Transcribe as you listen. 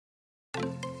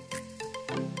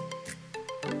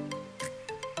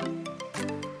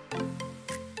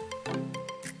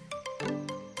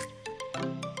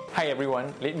Hi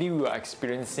everyone, lately we are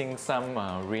experiencing some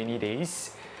rainy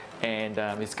days and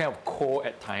it's kind of cold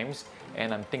at times,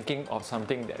 and I'm thinking of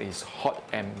something that is hot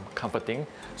and comforting.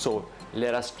 So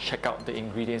let us check out the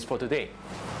ingredients for today.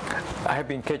 I have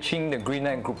been catching the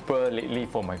green-eyed grouper lately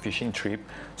for my fishing trip,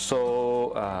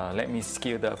 so let me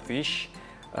scale the fish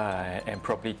and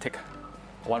probably take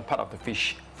one part of the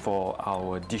fish for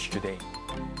our dish today.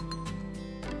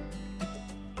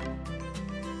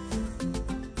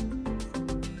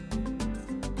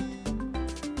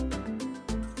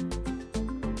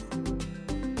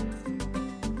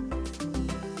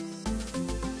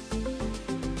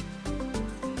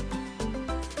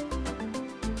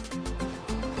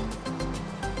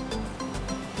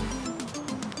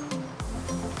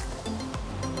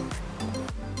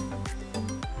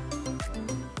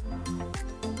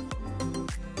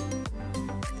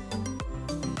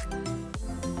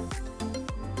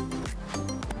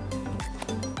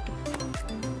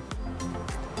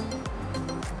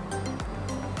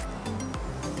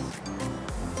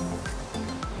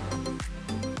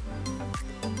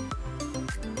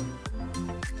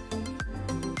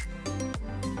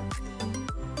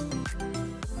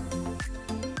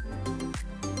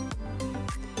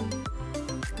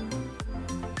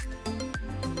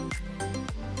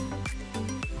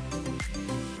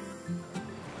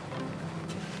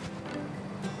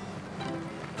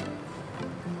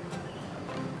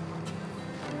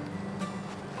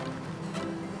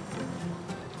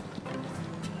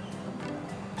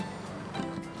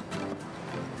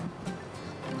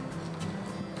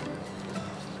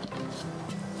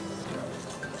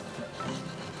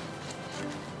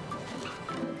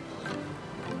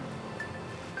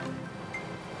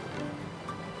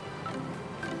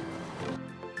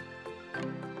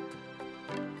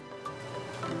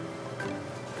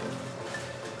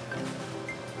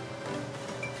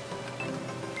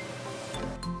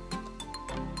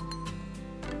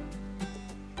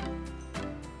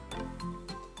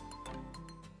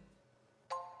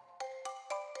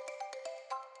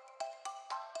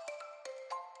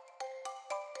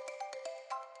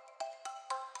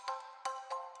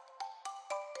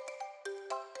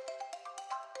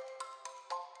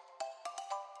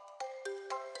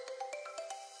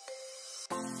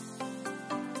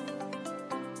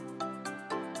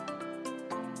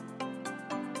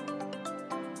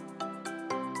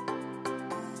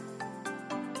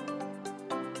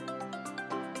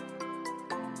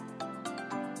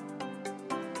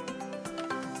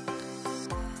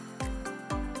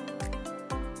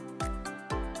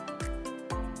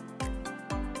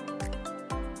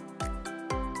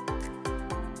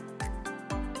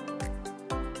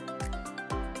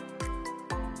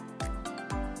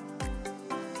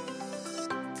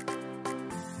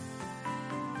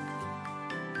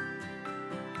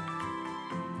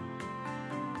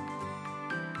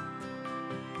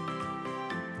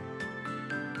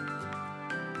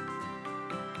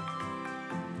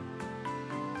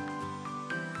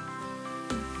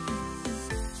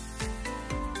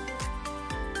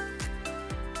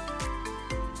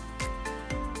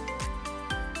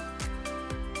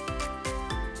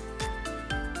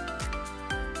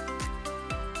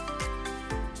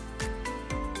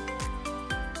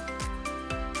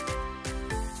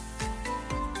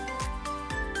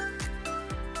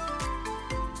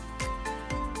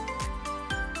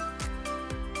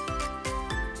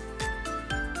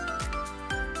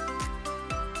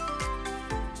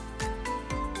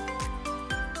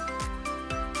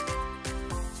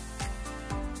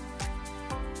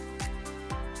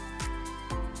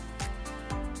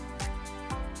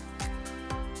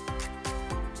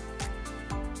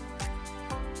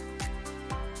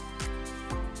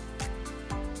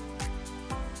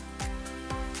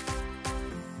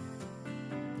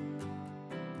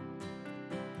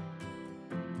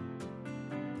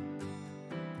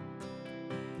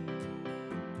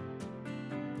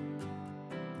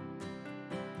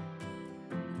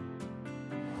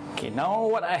 Okay, now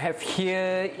what I have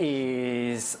here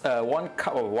is 1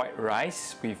 cup of white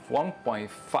rice with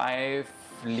 1.5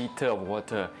 liter of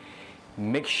water.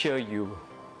 Make sure you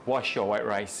wash your white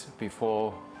rice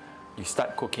before you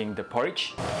start cooking the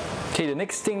porridge. Okay, the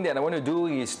next thing that I want to do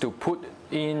is to put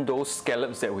in those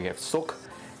scallops that we have soaked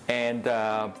and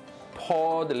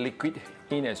pour the liquid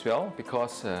in as well,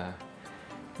 because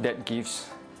that gives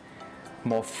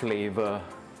more flavor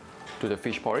to the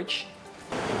fish porridge.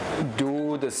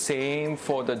 Do the same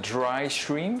for the dry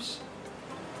shrimps,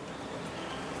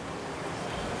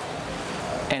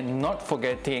 and not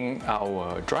forgetting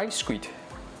our dry squid.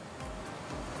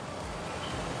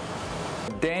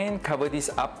 Then cover this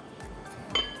up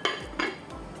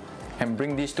and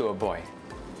bring this to a boil.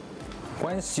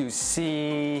 Once you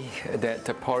see that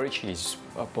the porridge is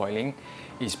boiling,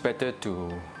 it's better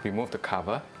to remove the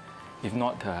cover. If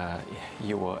not,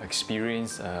 you will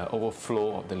experience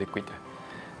overflow of the liquid.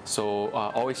 So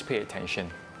always pay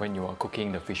attention when you are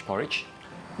cooking the fish porridge.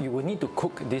 You will need to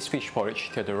cook this fish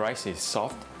porridge till the rice is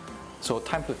soft. So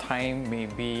time to time,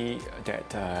 maybe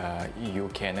that you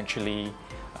can actually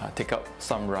take out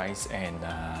some rice and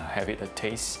have it a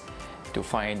taste to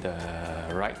find the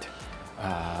right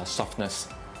softness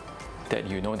that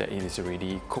you know that it is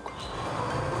already cooked.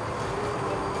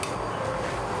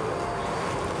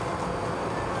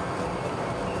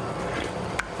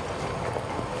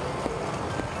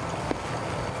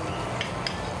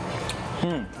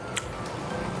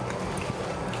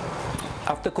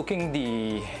 After cooking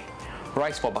the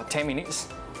rice for about 10 minutes,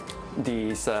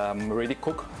 this already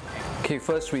cooked. Okay,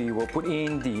 first we will put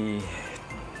in the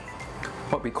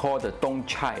what we call the tong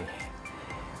chai.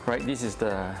 Right, this is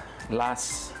the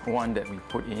last one that we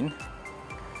put in,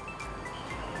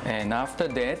 and after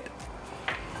that,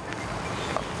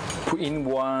 put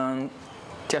in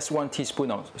just one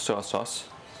teaspoon of soy sauce.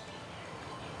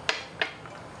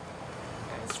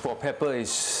 As for pepper,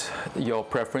 is your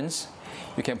preference.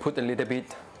 You can put a little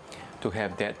bit to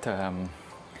have that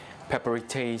peppery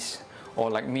taste,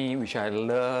 or like me, which I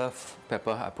love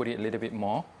pepper, I put it a little bit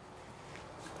more.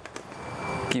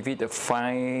 Give it a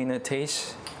finer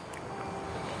taste.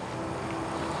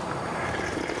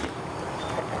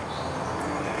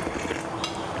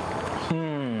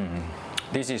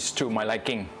 This is to my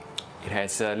liking. It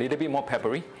has a little bit more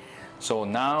peppery. So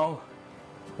now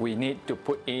we need to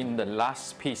put in the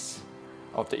last piece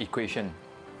of the equation,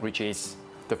 which is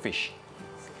the fish.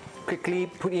 Quickly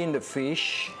put in the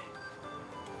fish,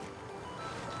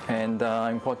 and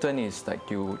important is that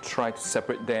you try to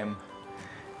separate them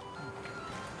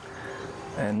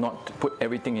and not to put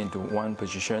everything into one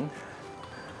position.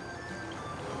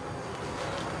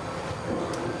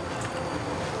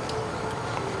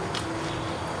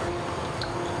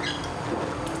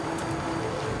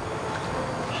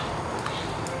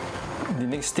 The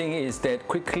next thing is that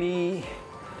quickly,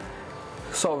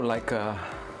 sort of like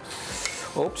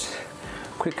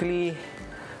quickly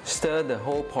stir the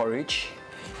whole porridge.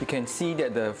 You can see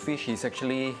that the fish is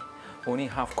actually only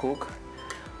half cooked,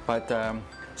 but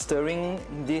stirring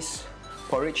this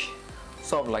porridge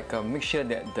sort of like make sure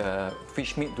that the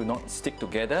fish meat do not stick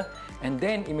together, and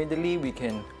then immediately we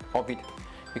can off it,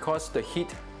 because the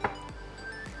heat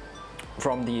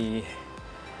from the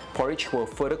porridge will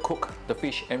further cook the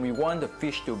fish, and we want the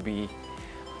fish to be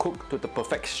cooked to the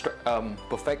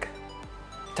perfect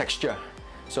texture.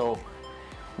 So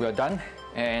we are done,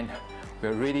 and we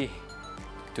are ready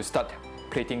to start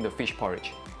plating the fish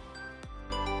porridge.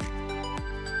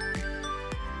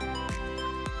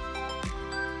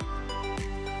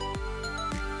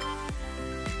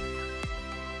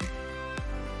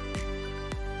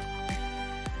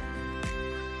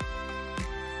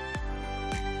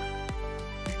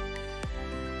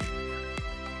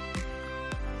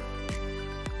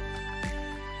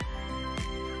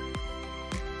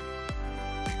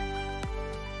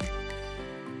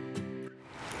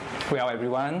 Well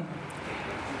everyone,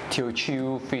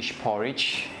 Teochew fish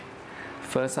porridge.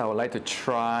 First I would like to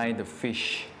try the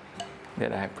fish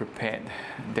that I have prepared,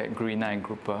 that green eye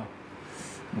grouper.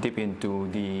 Dip into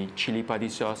the chili padi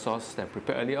soy sauce that I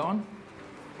prepared earlier on.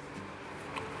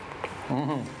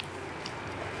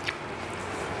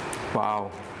 Wow,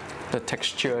 the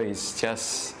texture is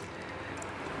just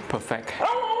perfect.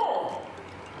 Oh,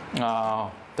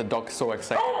 the dog's so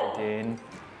excited again.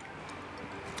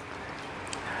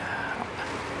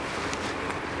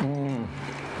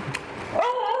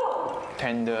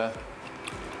 Tender,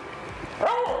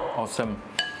 awesome.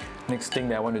 Next thing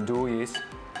that I want to do is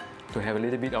to have a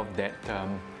little bit of that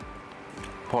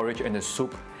porridge and the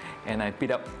soup, and I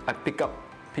pick up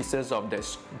pieces of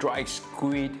that dry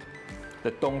squid, the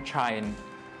tong chai,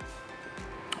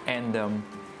 and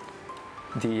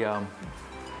the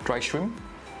dry shrimp.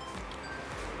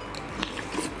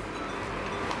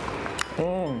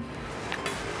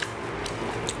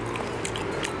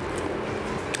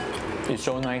 It's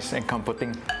so nice and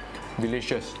comforting,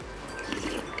 delicious.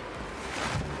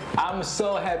 I'm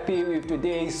so happy with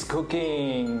today's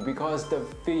cooking because the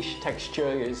fish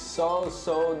texture is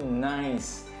so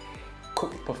nice,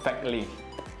 cooked perfectly,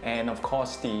 and of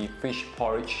course the fish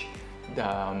porridge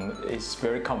is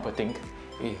very comforting.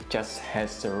 It just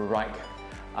has the right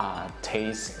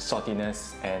taste,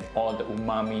 saltiness, and all the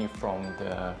umami from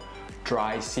the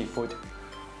dry seafood.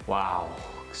 Wow,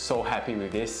 so happy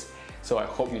with this. So I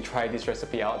hope you try this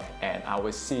recipe out, and I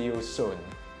will see you soon.